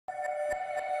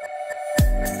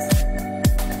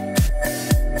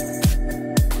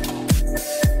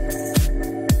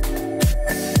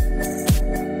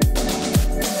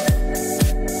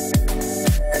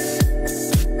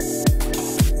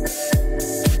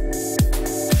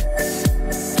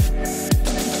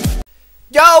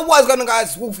How's it going,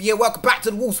 guys? Wolf here. Welcome back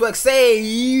to the Wolfsburg.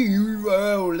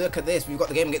 Oh, look at this. We've got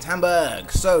the game against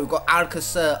Hamburg. So we've got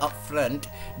Alcacer up front,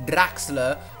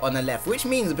 Draxler on the left, which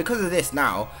means because of this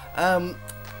now,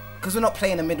 because we're not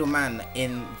playing a middleman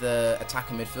in the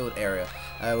attacking midfield area,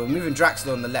 we're moving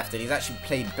Draxler on the left, and he's actually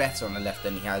played better on the left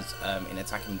than he has in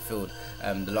attacking midfield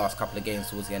the last couple of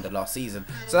games towards the end of last season.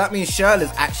 So that means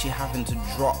Schürrle's actually having to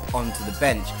drop onto the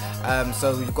bench.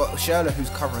 So we've got Schürrle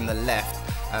who's covering the left.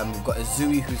 We've got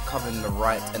Azui who's covering the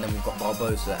right, and then we've got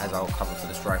Barbosa as our cover for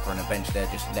the striker on the bench there,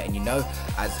 just letting you know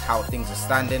as how things are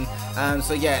standing.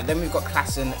 So yeah, then we've got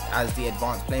Klassen as the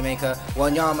advanced playmaker,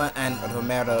 Wanyama and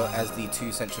Romero as the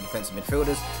two central defensive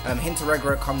midfielders.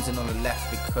 Hinteregger comes in on the left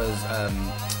because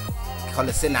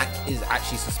Kolasinac is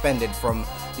actually suspended from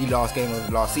the last game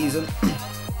of last season.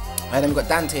 And then we've got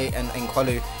Dante and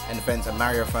Nkolu in defence, and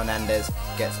Mario Fernandez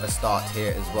gets a start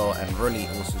here as well, and Rulli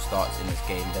also starts in this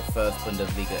game, their first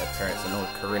Bundesliga appearance, and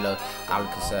Carrillo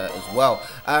Alcacer as well.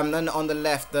 Then on the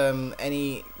left,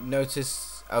 any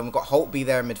notice? We've got Holtby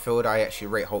there in midfield. I actually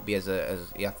rate Holtby as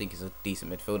yeah, I think he's a decent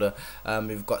midfielder.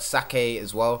 We've got Sake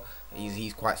as well.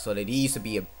 He's quite solid. He used to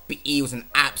be he was an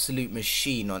absolute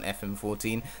machine on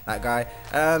FM14, that guy.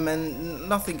 And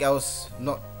nothing else.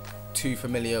 Not too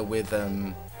familiar with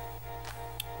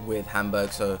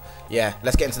Hamburg, so yeah,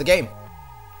 let's get into the game.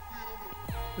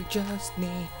 We just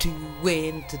need to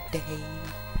win today.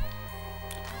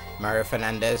 Mario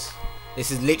Fernandez. This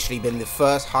has literally been the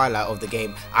first highlight of the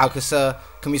game. Alcacer,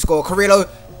 can we score? Carrillo,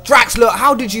 Draxler,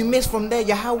 how did you miss from there?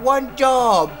 You had one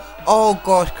job. Oh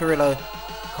gosh, Carrillo,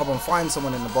 come on, find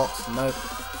someone in the box. Nope.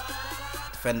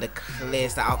 Defender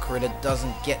clears that out. Carrillo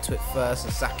doesn't get to it first,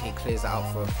 and Sake clears that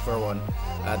out for a throw-on.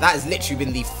 That has literally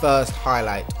been the first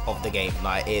highlight of the game.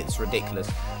 Like, it's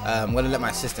ridiculous. I'm gonna let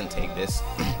my assistant take this.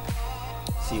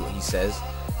 See what he says.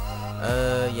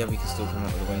 Yeah, we can still come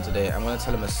up with a win today. I'm gonna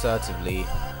tell him assertively.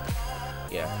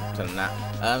 Yeah, tell him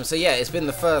that. So yeah, it's been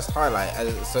the first highlight.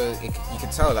 So you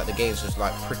can tell that the game's just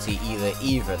like pretty either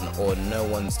even or no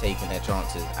one's taking their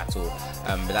chances at all.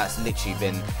 But that's literally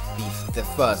been the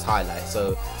first highlight.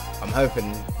 So I'm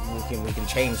hoping we can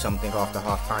change something after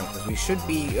half time, because we should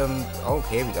be. Oh,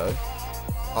 here we go.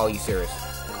 Oh, are you serious?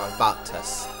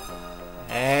 Bartas.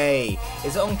 Hey,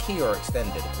 is it on key or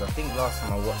extended? Because I think last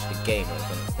time I watched the game it was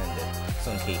on extended. It's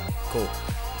on key. Cool.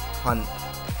 Hunt.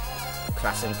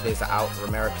 Klassen clears it out,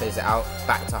 Romero clears it out,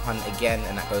 back to Hunt again,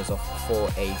 and that goes off for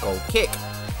a goal kick.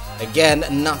 Again,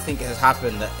 nothing has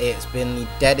happened. It's been the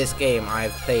deadest game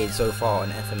I've played so far on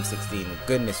FM16.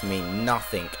 Goodness me,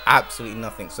 nothing, absolutely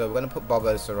nothing. So we're going to put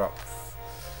Barbosa up.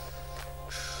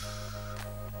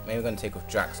 Maybe we're going to take off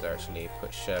Draxler actually,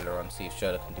 put Schürrle on, see if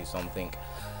Schürrle can do something.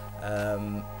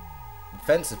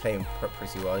 Defense is playing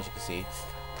pretty well, as you can see,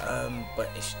 but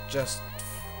it's just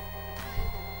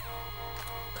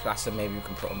Klassen. Maybe we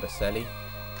can put on Baselli,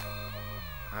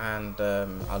 and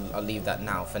I'll leave that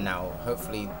now for now.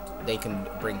 Hopefully they can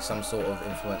bring some sort of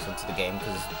influence onto the game,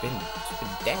 because it's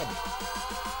been dead.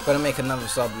 Gonna make another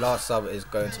sub. Last sub is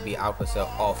going to be Alcacer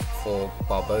off for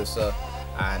Barbosa,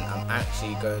 and I'm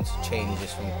actually going to change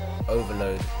this from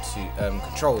overload to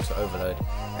control to overload,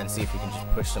 and see if we can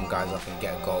just push some guys up and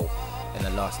get a goal in the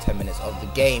last 10 minutes of the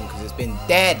game, because it's been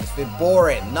dead, it's been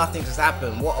boring, nothing has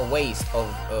happened. What a waste of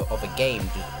a game,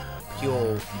 just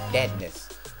pure deadness.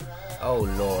 Oh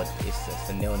lord, it's just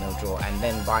a 0-0 draw, and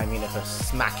then Bayern Munich are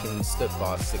smacking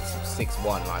Stuttgart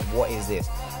 6-1. Like, what is this?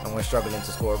 And we're struggling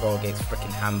to score a goal against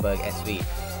freaking Hamburg SV.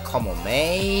 Come on,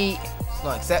 mate, it's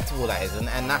not acceptable, that isn't.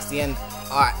 And that's the end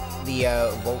at the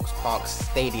Volkswagen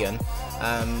Stadium.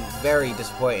 Very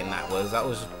disappointing that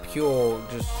was pure,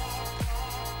 just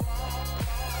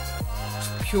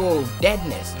pure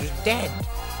deadness, just dead.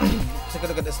 Take a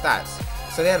look at the stats.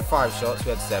 So they had 5 shots,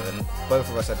 we had 7. Both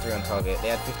of us had 3 on target. They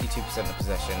had 52% of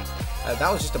possession.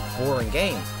 That was just a boring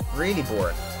game, really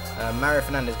boring. Mario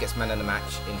Fernandez gets man of the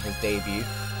match in his debut.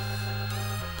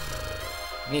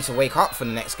 Need to wake up for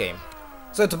the next game.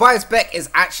 So Tobias Beck is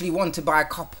actually wanted by a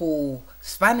couple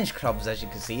Spanish clubs, as you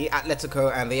can see.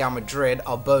 Atletico and Real Madrid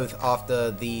are both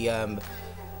after the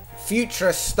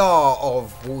future star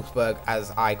of Wolfsburg,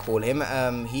 as I call him.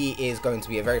 He is going to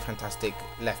be a very fantastic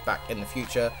left back in the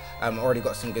future. Already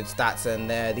got some good stats, and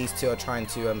these two are trying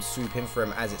to swoop in for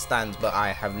him as it stands, but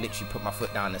I have literally put my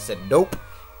foot down and said nope,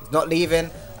 he's not leaving.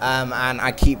 And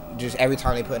I keep just, every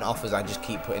time they put in offers, I just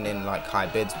keep putting in like high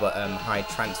bids, but high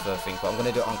transfer things. But I'm going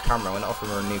to do it on camera. I'm going to offer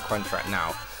him a new contract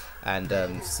now, and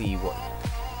see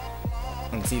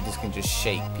if this can just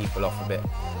shake people off a bit.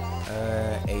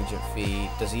 Agent fee.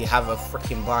 Does he have a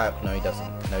freaking buyout? No, he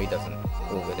doesn't. No, he doesn't.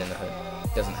 All good in the hood.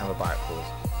 Doesn't have a buyout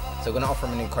clause. So we're going to offer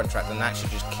him a new contract, and that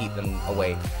should just keep them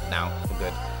away now for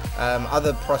good.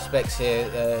 Other prospects here,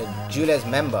 Jules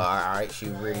Member, I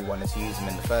actually really wanted to use him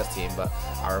in the first team, but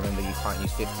I remember you can't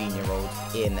use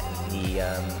 15-year-olds in the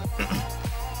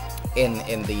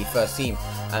in the first team.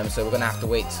 So we're gonna have to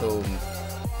wait till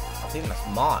I think that's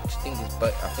March. I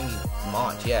think he's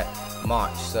March. Yeah,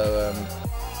 March. So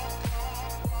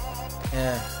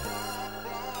yeah,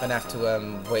 gonna have to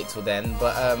wait till then.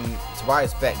 But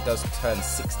Tobias Beck does turn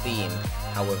 16.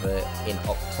 However, in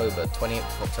October, 20th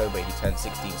of October, he turned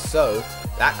 16. So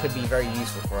that could be very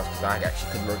useful for us, because I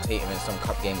actually could rotate him in some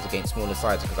cup games against smaller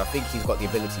sides, because I think he's got the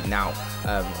ability now.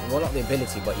 Well, not the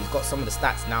ability, but he's got some of the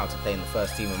stats now to play in the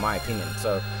first team, in my opinion.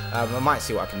 So I might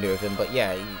see what I can do with him. But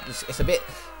yeah, it's a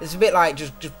bit like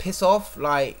just piss off,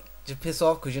 just piss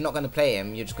off, because you're not going to play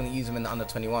him. You're just going to use him in the under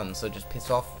 21. So just piss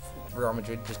off, Real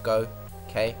Madrid. Just go,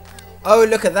 okay. Oh,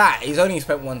 look at that. He's only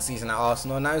spent one season at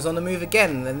Arsenal, and now he's on the move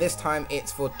again. And this time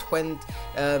it's for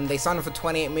they signed him for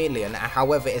 28 million.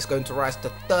 However, it's going to rise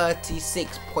to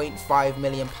 36.5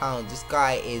 million pounds. This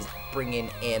guy is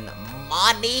bringing in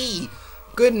money.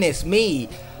 Goodness me.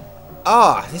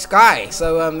 Ah, this guy.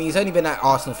 So he's only been at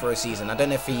Arsenal for a season. I don't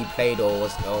know if he played or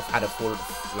had a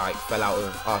fell out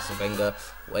with Arsene Wenger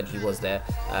when he was there.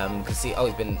 He's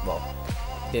been, well,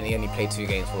 didn't he only play 2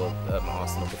 games for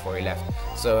Arsenal before he left?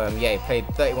 So yeah, he played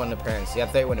 31 appearances. He had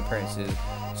 31 appearances,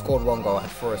 scored 1 goal,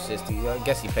 had 4 assists. I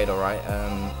guess he played alright.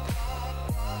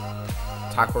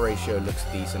 Tackle ratio looks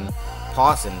decent.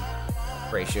 Passing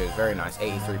ratio is very nice,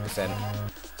 83%.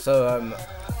 So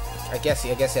I guess he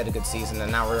had a good season,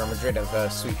 and now Real Madrid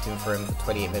have swooped in for him for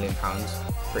 28 million pounds,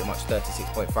 pretty much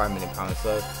 36.5 million pounds.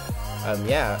 So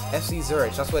yeah, FC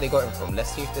Zurich, that's where they got him from.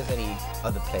 Let's see if there's any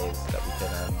other players that we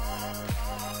can.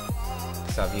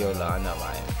 Saviola, I know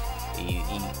about him. He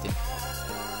did.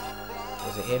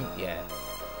 Was it him? Yeah.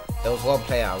 There was one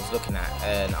player I was looking at,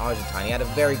 an Argentine. He had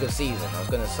a very good season. I was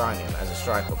going to sign him as a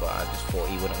striker, but I just thought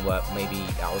he wouldn't work. Maybe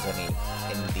that was only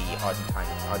in the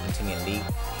Argentinian league.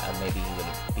 Maybe he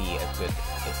wouldn't be as good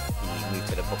if he moved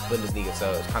to the Bundesliga.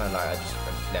 So it's kind of like I just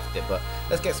left it. But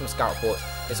let's get some scout reports.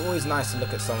 It's always nice to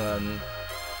look at some.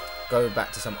 Go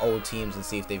back to some old teams and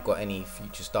see if they've got any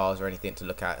future stars or anything to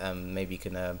look at. Maybe you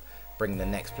can. Bring the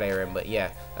next player in, but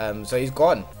yeah, so he's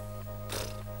gone.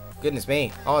 Goodness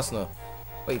me, Arsenal,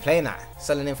 what are you playing at?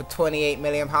 Selling him for 28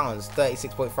 million pounds,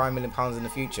 36.5 million pounds in the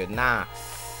future. Nah,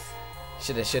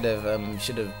 should have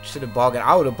bargained.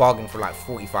 I would have bargained for like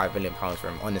 45 million pounds for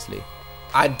him, honestly.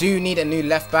 I do need a new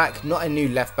left back, not a new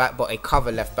left back, but a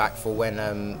cover left back for when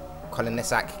Colin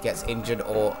Nisak gets injured,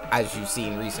 or as you've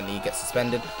seen recently, he gets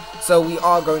suspended. So we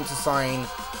are going to sign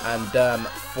Derm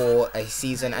for a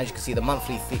season. As you can see, the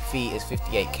monthly fee is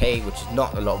 58k, which is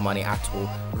not a lot of money at all.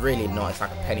 Really not. It's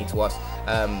like a penny to us.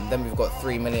 Then we've got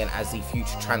 3 million as the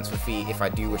future transfer fee if I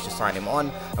do wish to sign him on,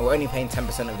 and we're only paying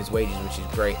 10% of his wages, which is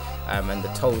great. And the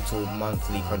total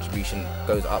monthly contribution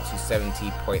goes up to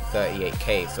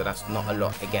 70.38k, so that's not a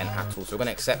lot again at all. So we're going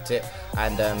to accept it,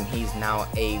 and he's now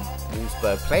a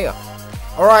Wolfsburg player.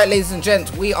 Alright, ladies and gents,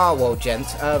 we are, well,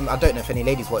 gents, I don't know if any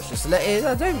ladies watch this,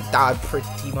 I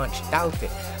pretty much doubt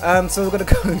it. So we're going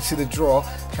to go to the draw,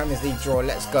 Champions League draw.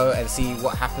 Let's go and see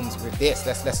what happens with this.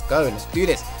 Let's go, let's do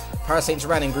this. Paris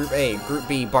Saint-Germain in Group A, Group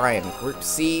B, Bayern, Group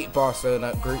C,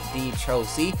 Barcelona, Group D,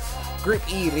 Chelsea, Group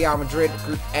E, Real Madrid,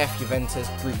 Group F, Juventus,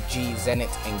 Group G, Zenit,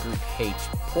 and Group H,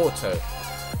 Porto.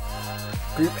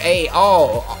 Group A,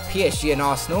 PSG and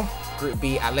Arsenal. Group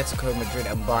B, Atletico Madrid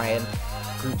and Bayern.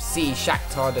 Group C,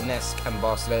 Shakhtar Donetsk and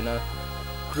Barcelona.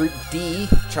 Group D,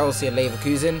 Chelsea and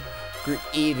Leverkusen. Group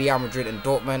E, Real Madrid and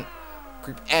Dortmund.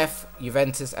 Group F,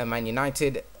 Juventus and Man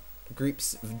United. Group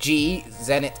G,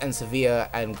 Zenit and Sevilla.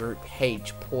 And Group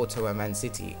H, Porto and Man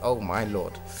City. Oh my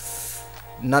lord.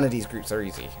 None of these groups are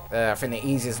easy. I think the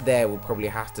easiest there would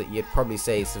probably you'd probably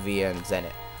say Sevilla and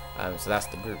Zenit. So that's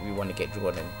the group we want to get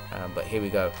drawn in. But here we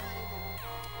go.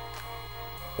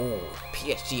 Oh,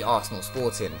 PSG, Arsenal,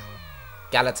 Sporting.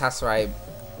 Galatasaray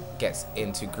gets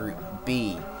into Group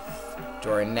B.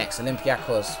 Drawing next,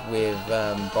 Olympiacos with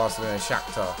Barcelona and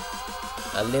Shakhtar.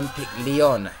 Olympic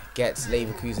Lyon gets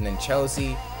Leverkusen and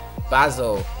Chelsea.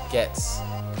 Basel gets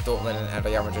Dortmund and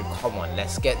Real Madrid. Come on,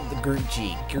 let's get the Group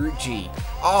G. Group G.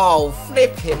 Oh,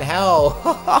 flipping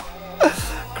hell.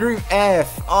 Group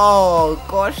F. Oh,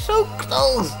 gosh, so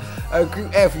close.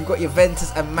 Group F, you've got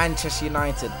Juventus and Manchester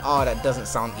United. Oh, that doesn't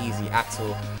sound easy at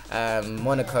all.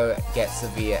 Monaco gets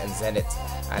Sevilla and Zenit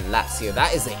and Lazio.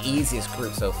 That is the easiest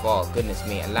group so far. Goodness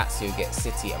me. And Lazio gets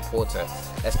City and Porto.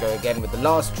 Let's go again with the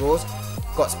last draws.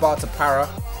 Got Sparta Praha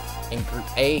in Group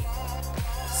A.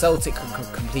 Celtic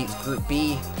completes Group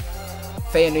B.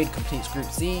 Feyenoord completes Group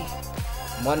C.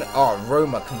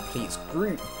 Roma completes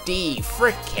Group D.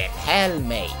 Frickin' hell,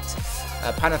 mate.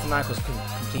 Panathinaikos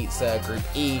completes Group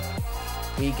E.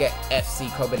 We get FC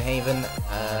Copenhagen.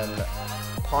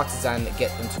 Partizan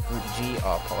get into Group G.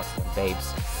 Oh, Partizan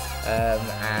babes.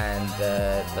 And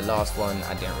the last one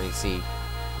I didn't really see.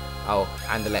 Oh,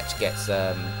 Anderlecht gets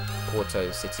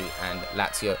Porto, City, and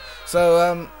Lazio.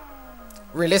 So,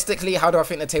 realistically, how do I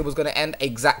think the table's going to end?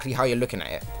 Exactly how you're looking at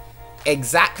it.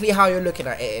 Exactly how you're looking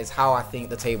at it is how I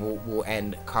think the table will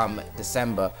end come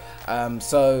December.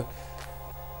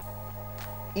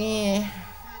 Yeah,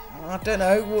 I don't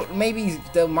know. Well, maybe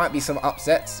there might be some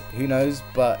upsets. Who knows?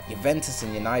 But Juventus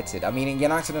and United. I mean,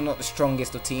 United are not the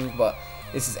strongest of teams, but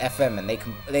this is FM, and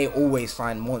they always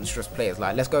find monstrous players.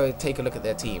 Like, let's go take a look at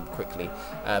their team quickly.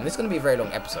 This is going to be a very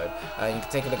long episode. You can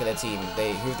take a look at their team.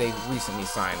 Who they recently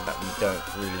signed that we don't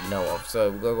really know of. So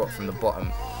we'll go from the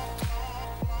bottom.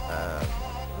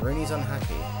 Rooney's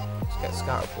unhappy. Let's get a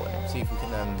scout report on him. See if we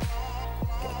can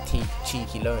get a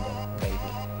cheeky loan in, maybe.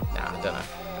 Nah, I don't know.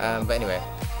 But anyway,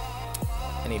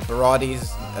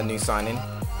 Berardi's a new signing.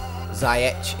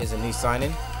 Ziyech is a new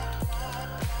signing.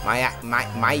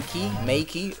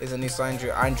 Mikey is a new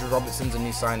signing. Andrew Robertson's a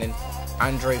new signing.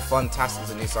 Andre Fontas is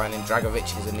a new signing.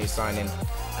 Dragovic is a new signing.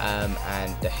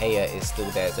 And De Gea is still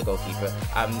there as a goalkeeper.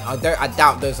 I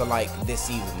doubt those are like this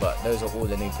season, but those are all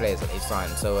the new players that they've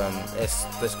signed. So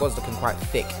the squad's looking quite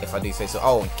thick, if I do say so.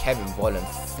 Oh, and Kevin Volland,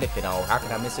 flipping hell, how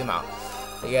can I miss him out?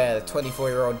 But yeah, the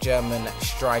 24-year-old German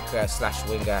striker /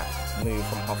 winger moved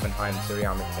from Hoffenheim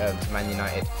to Man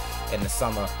United in the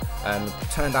summer.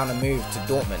 Turned down a move to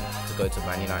Dortmund to go to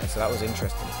Man United, so that was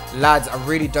interesting. Lads, I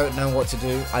really don't know what to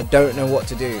do. I don't know what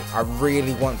to do. I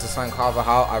really want to sign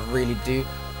Carvajal, I really do.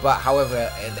 But however,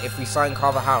 if we sign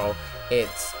Carvajal,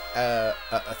 it's a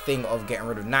thing of getting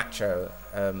rid of Nacho.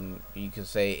 You could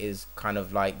say is kind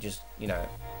of like just, you know,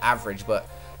 average, but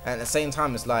at the same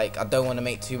time, it's like I don't want to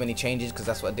make too many changes because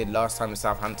that's what I did last time in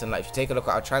Southampton. Like, if you take a look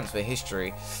at our transfer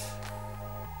history,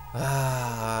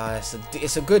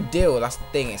 it's a good deal. That's the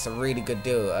thing. It's a really good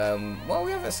deal. Well, we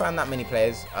haven't signed that many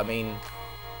players. I mean,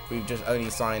 we've just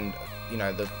only signed, you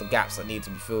know, the gaps that need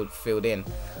to be filled in.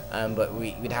 But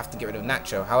we'd have to get rid of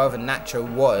Nacho. However, Nacho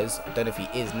was, I don't know if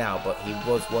he is now, but he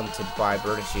was wanted by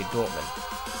Borussia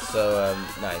Dortmund. So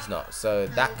no, he's not. So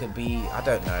that could be. I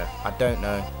don't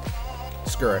know.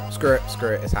 Screw it.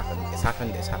 It's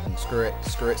happened.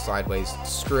 Screw it sideways.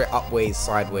 Screw it upways,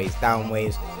 sideways,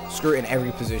 downways. Screw it in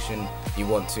every position you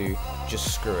want to.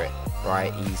 Just screw it,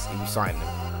 right? We signed him.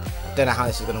 Don't know how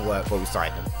this is gonna work, but we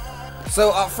signed him. So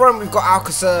up front we've got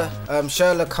Alcacer,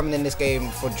 Schürrle coming in this game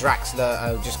for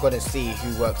Draxler. Just got to see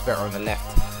who works better on the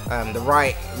left. The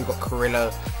right, we've got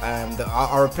Carrillo.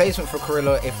 Our replacement for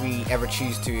Carrillo, if we ever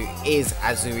choose to, is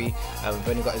Azuri. We've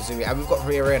only got Azuri, and we've got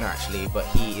Villarreal actually, but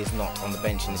he is not on the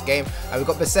bench in this game. We've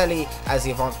got Baselli as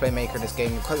the advanced playmaker in this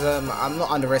game, because I'm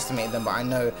not underestimating them, but I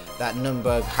know that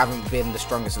Nürnberg haven't been the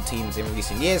strongest of teams in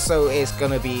recent years, so it's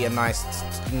going to be a nice,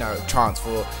 you know, chance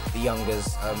for the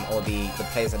youngers or the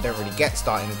players that don't really get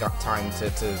starting time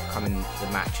to come in the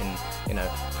match and, you know,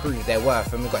 prove their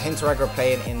worth. And we've got Hinteregger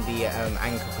playing in the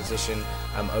anchor position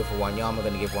over Wanyama.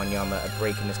 Going to give Wanyama a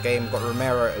break in this game. We've got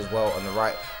Romero as well on the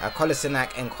right.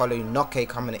 Kolasinac and Kolu Noke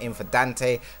coming in for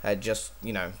Dante. Just,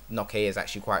 you know, Noke is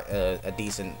actually quite a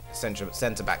decent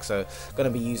centre back, so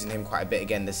going to be using him quite a bit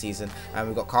again this season. And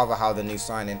we've got Carvajal, the new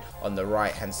signing, on the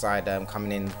right hand side,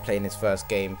 coming in, playing his first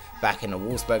game back in a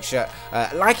Wolfsburg shirt,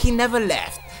 like he never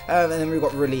left. And then we've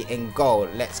got Rulli in goal.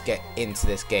 Let's get into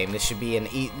this game. This should be an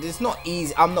it's not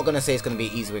easy. I'm not going to say it's going to be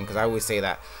an easy win, because I always say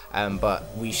that, but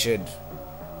we should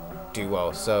do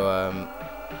well. So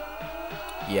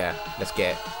yeah, let's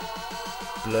get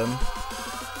Blum.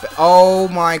 But, oh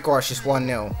my gosh, it's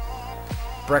 1-0.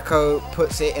 Brecco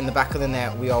puts it in the back of the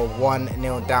net. We are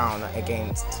 1-0 down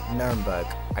against Nürnberg.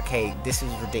 Okay, this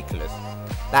is ridiculous.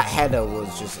 That header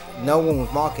was just, no one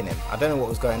was marking him. I don't know what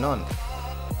was going on.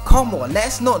 Come on,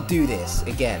 let's not do this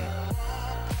again.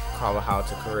 Carvajal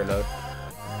to Carrillo.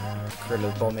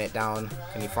 Carrillo bomb it down.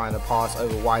 Can he find a pass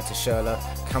over wide to Schürrle?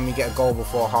 Can we get a goal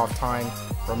before half time?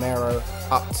 Romero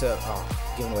up to,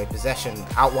 giving away possession.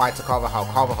 Out wide to Carvajal.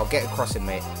 Carvajal, get a crossing,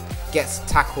 mate. Gets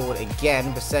tackled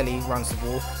again. Baselli runs the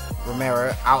ball.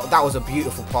 Romero out. That was a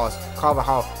beautiful pass.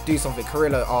 Carvajal, do something.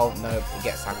 Carrillo, oh no, he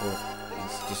gets tackled.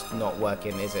 It's just not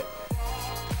working, is it?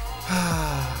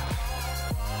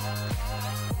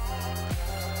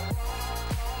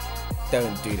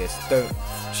 Don't do this. Don't.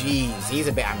 Jeez, he's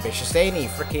a bit ambitious, ain't he?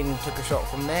 Freaking took a shot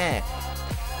from there.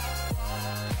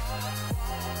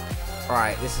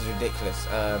 Alright, this is ridiculous.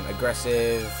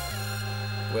 Aggressive.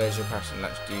 Where's your passion?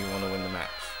 Like, do you want to win the match?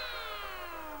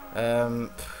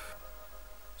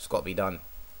 It's got to be done.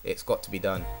 It's got to be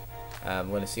done. We're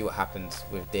going to see what happens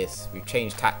with this. We've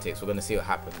changed tactics. We're going to see what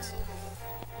happens.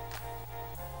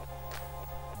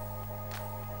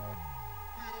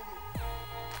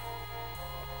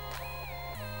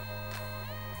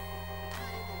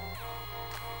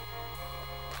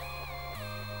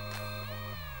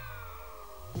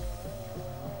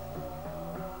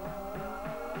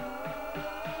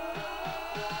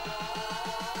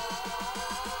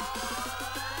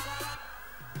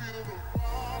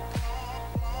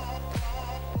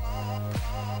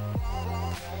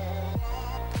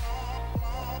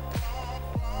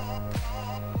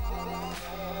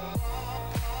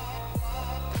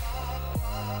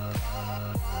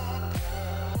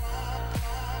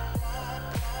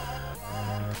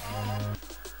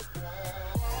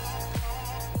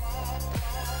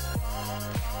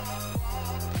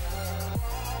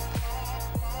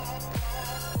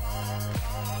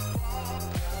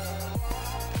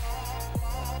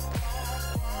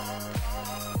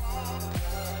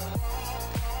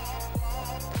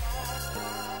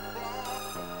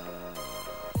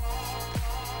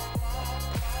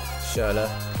 Schürrle.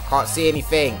 I can't see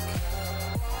anything.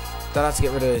 Don't have to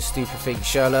get rid of those stupid things.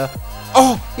 Schürrle.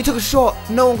 Oh, he took a shot.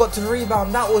 No one got to the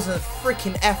rebound. That was a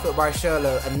freaking effort by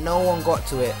Schürrle, and no one got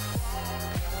to it.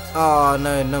 Oh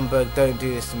no, Nürnberg, don't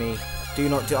do this to me. Do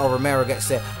not do. Oh, Romero gets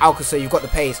it. Alcacer, you've got the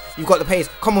pace. You've got the pace.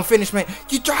 Come on, finish, mate.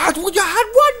 You had one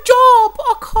job.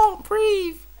 I can't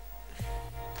breathe.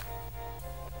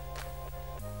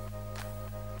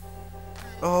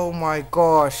 Oh my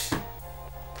gosh.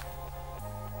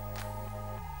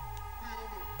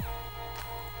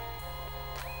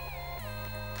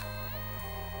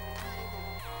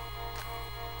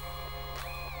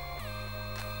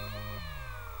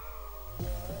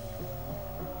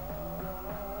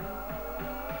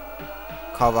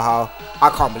 Carvajal. I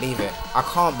can't believe it. I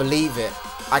can't believe it.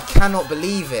 I cannot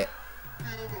believe it.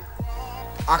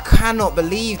 I cannot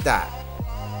believe that.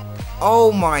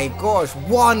 Oh my gosh.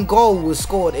 One goal was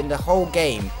scored in the whole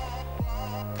game.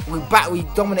 We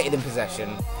dominated in possession.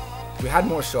 We had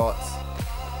more shots.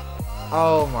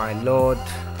 Oh my lord.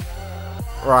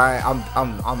 Right,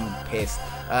 I'm pissed.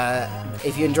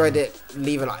 If you enjoyed it,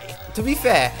 leave a like. To be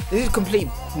fair, this is complete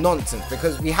nonsense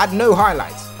because we had no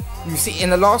highlights. You see, in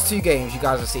the last 2 games you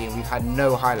guys have seen, we've had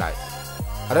no highlights.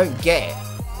 I don't get it.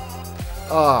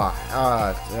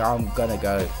 I'm gonna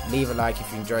go. Leave a like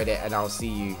if you enjoyed it, and I'll see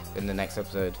you in the next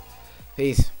episode.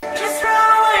 Peace.